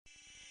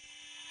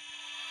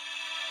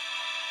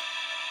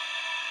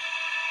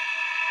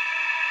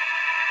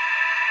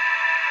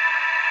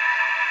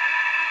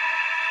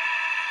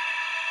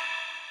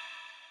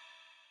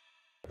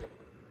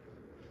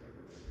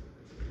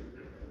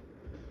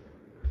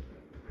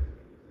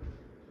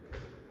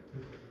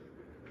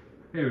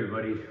Hey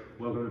everybody,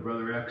 welcome to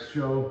Brother X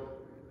Show.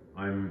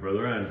 I'm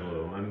Brother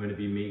Angelo. I'm going to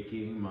be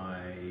making my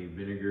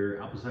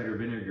apple cider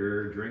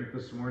vinegar drink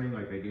this morning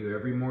like I do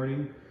every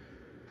morning.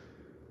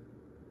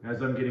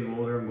 As I'm getting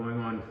older, I'm going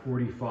on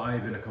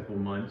 45 in a couple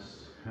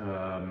months.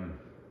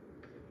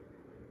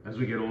 As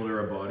we get older,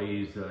 our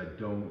bodies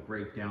don't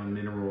break down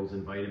minerals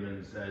and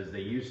vitamins as they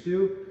used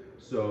to.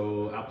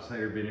 So apple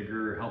cider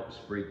vinegar helps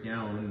break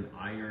down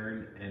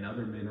iron and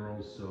other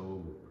minerals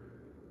so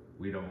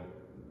we don't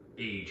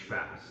age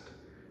fast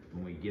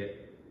when we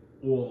get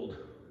old.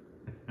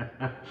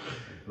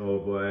 Oh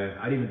boy,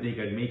 I didn't even think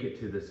I'd make it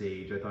to this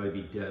age. I thought I'd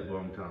be dead a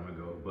long time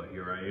ago, but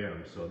here I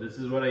am. So this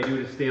is what I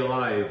do to stay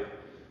alive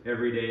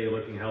every day,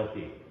 looking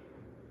healthy.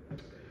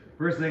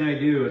 First thing I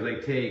do is I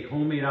take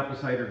homemade apple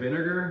cider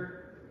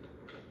vinegar.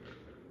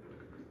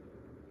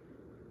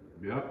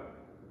 Yep.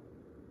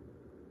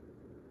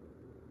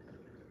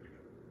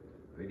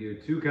 I do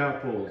 2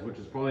 cupfuls, which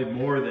is probably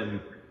more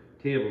than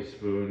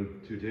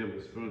tablespoon, 2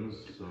 tablespoons,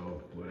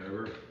 so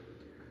whatever.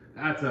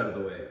 That's out of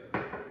the way.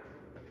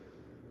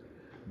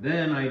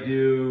 Then I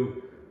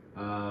do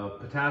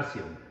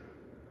potassium.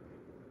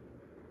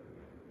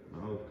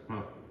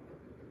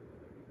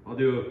 I'll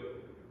do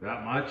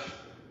that much.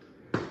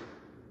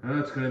 And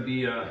that's going to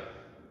be a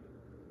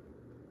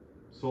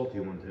salty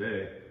one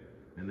today.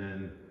 And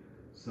then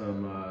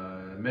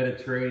some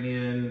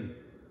Mediterranean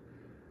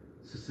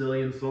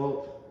Sicilian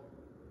salt.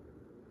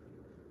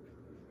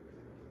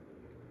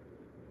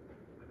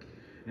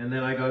 And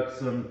then I got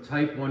some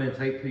type 1 and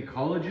type 3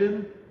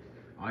 collagen.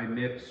 I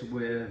mix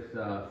with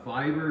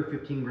fiber,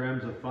 15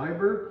 grams of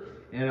fiber,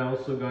 and I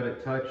also got a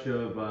touch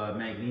of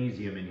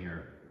magnesium in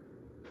here.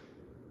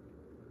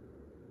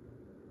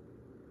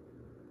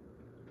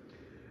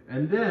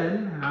 And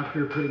then,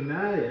 after putting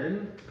that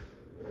in,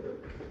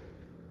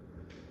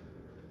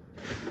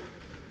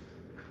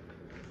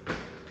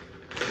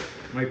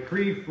 my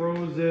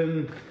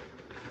pre-frozen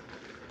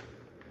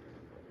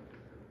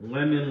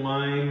lemon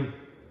lime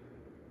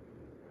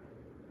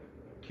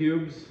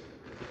cubes.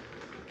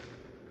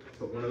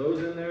 Put one of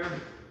those in there.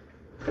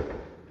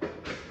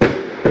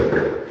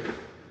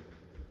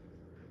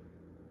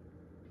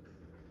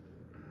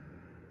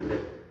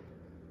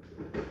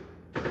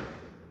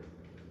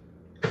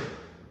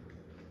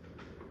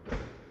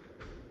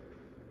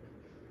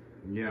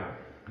 Yeah,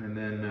 and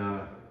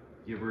then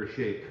give her a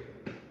shake.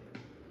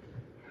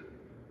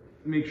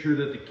 Make sure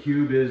that the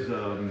cube is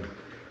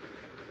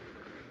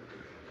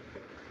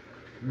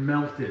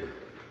melted.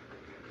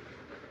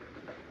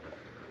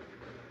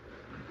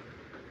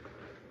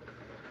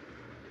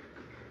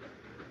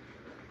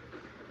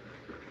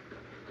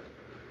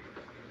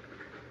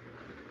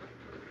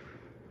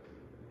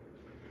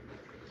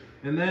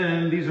 And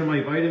then these are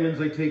my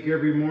vitamins I take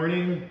every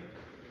morning.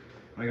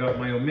 I got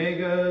my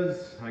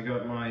omegas, I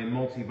got my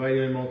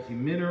multivitamin,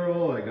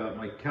 multi-mineral, I got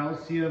my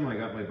calcium, I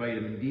got my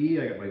vitamin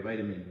D, I got my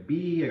vitamin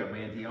B, I got my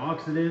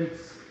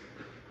antioxidants.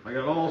 I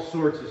got all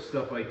sorts of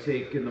stuff I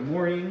take in the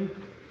morning,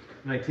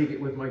 and I take it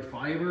with my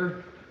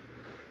fiber,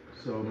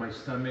 so my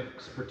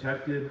stomach's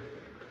protected.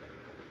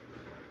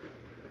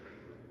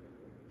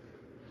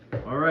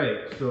 All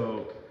right,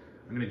 so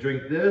I'm gonna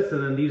drink this,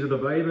 and then these are the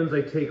vitamins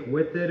I take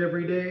with it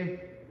every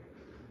day.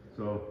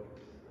 So,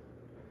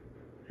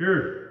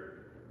 cheers.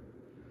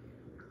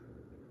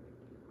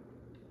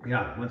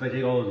 Yeah, once I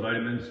take all those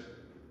vitamins,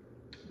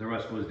 the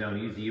rest goes down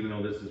easy, even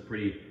though this is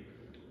pretty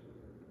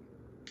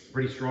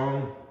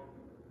strong.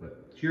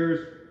 But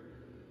cheers.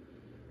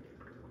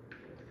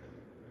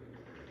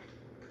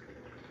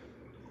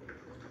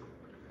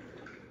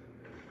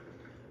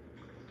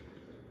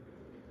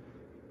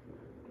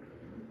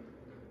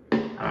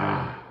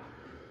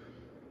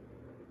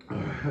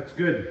 That's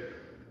good.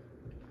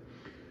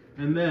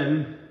 And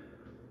then,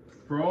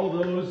 for all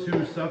those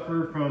who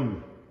suffer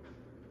from,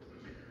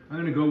 I'm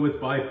going to go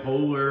with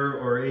bipolar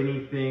or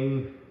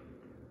anything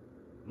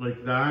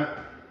like that,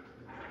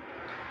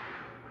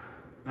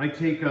 I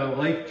take a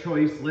Life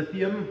Choice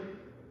lithium.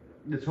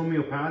 It's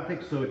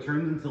homeopathic, so it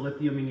turns into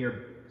lithium in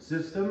your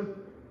system.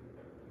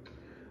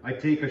 I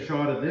take a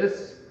shot of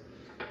this,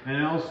 and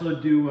I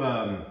also do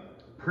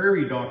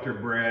Prairie Doctor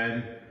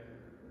brand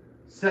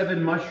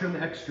 7 mushroom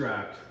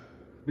extract.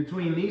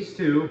 Between these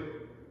two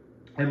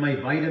and my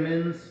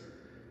vitamins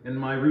and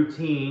my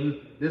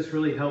routine, this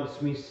really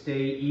helps me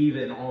stay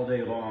even all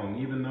day long.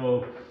 Even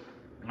though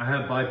I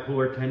have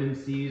bipolar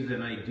tendencies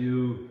and I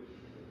do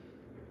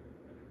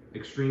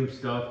extreme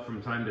stuff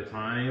from time to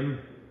time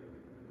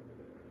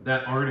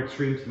that aren't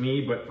extreme to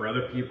me, but for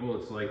other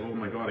people it's like, oh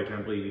my god, I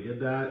can't believe you did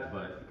that.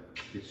 But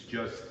it's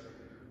just,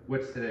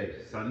 what's today?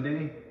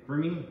 Sunday for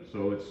me,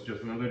 so it's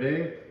just another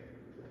day.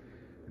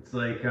 It's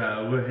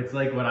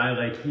like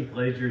what Heath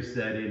Ledger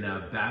said in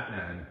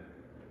Batman.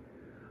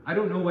 I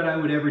don't know what I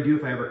would ever do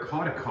if I ever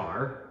caught a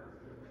car.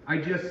 I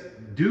just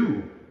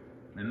do.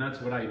 And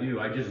that's what I do.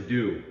 I just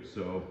do.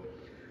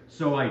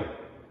 So I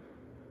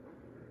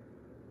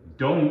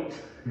don't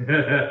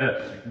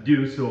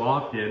do so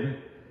often.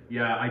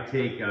 Yeah, I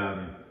take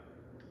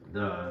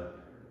the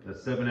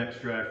 7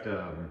 extract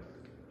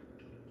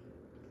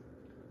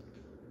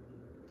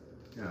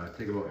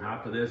take about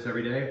half of this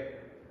every day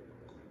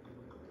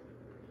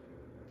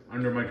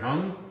under my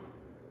tongue.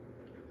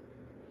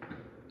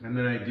 And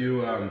then I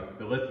do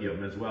the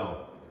lithium as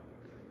well.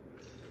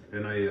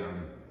 Then I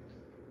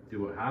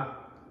do about half.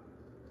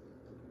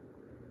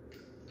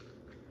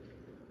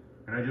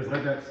 And I just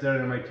let that sit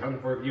under my tongue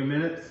for a few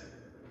minutes.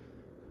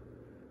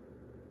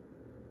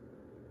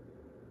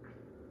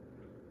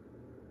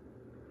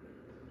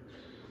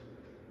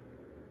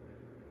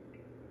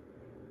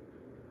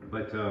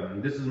 But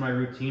this is my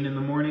routine in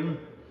the morning.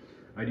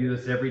 I do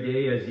this every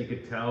day. As you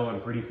could tell, I'm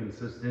pretty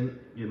consistent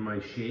in my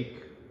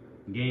shake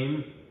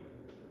game.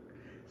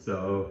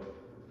 So,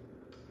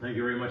 thank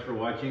you very much for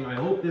watching. I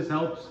hope this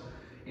helps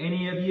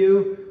any of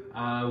you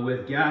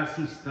with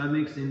gassy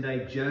stomachs,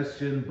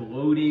 indigestion,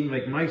 bloating.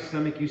 Like my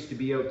stomach used to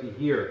be out to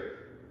here.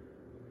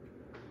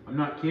 I'm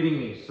not kidding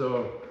me.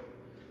 So,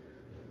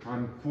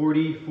 I'm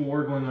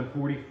 44 going on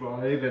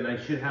 45 and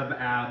I should have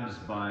abs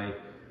by,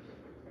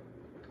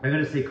 I'm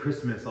gonna say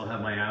Christmas I'll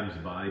have my abs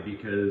by,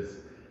 because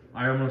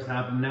I almost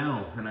have them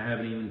now and I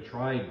haven't even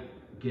tried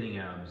getting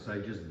abs.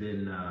 I've just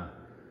been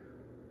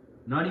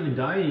not even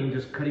dieting,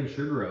 just cutting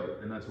sugar out,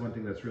 and that's one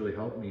thing that's really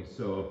helped me.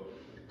 So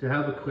to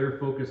have a clear,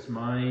 focused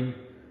mind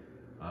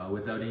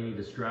without any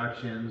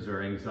distractions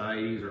or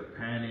anxieties or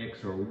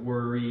panics or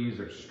worries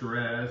or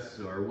stress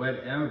or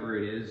whatever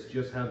it is,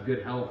 just have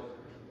good health,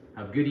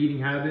 have good eating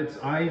habits.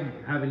 I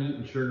haven't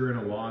eaten sugar in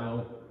a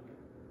while,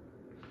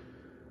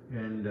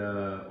 and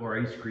or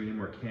ice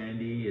cream or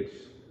candy. It's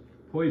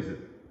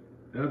poison,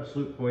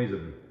 absolute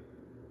poison.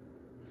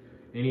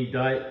 Any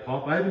diet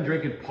pop, I haven't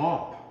drinking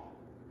pop,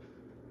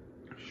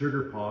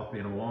 sugar pop,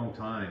 in a long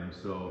time.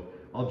 So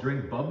I'll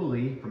drink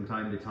bubbly from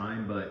time to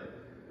time, but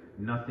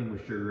nothing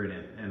with sugar in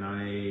it. And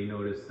I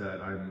noticed that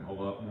I'm a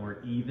lot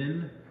more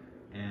even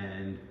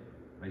and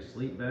I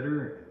sleep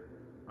better,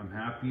 I'm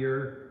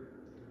happier,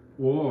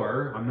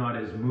 or I'm not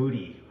as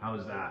moody.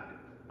 How's that?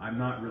 I'm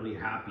not really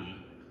happy.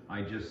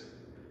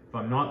 If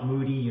I'm not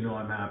moody, you know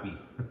I'm happy.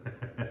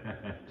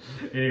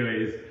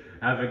 Anyways,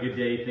 have a good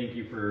day. Thank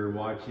you for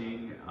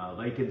watching.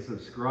 Like and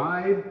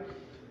subscribe.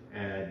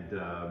 And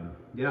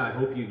yeah, I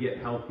hope you get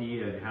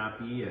healthy and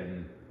happy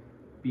and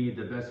be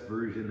the best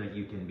version that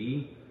you can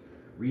be.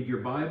 Read your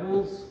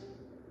Bibles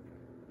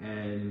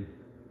and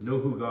know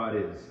who God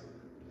is.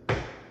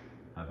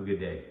 Have a good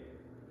day.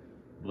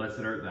 Blessed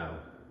art thou.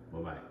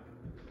 Bye-bye.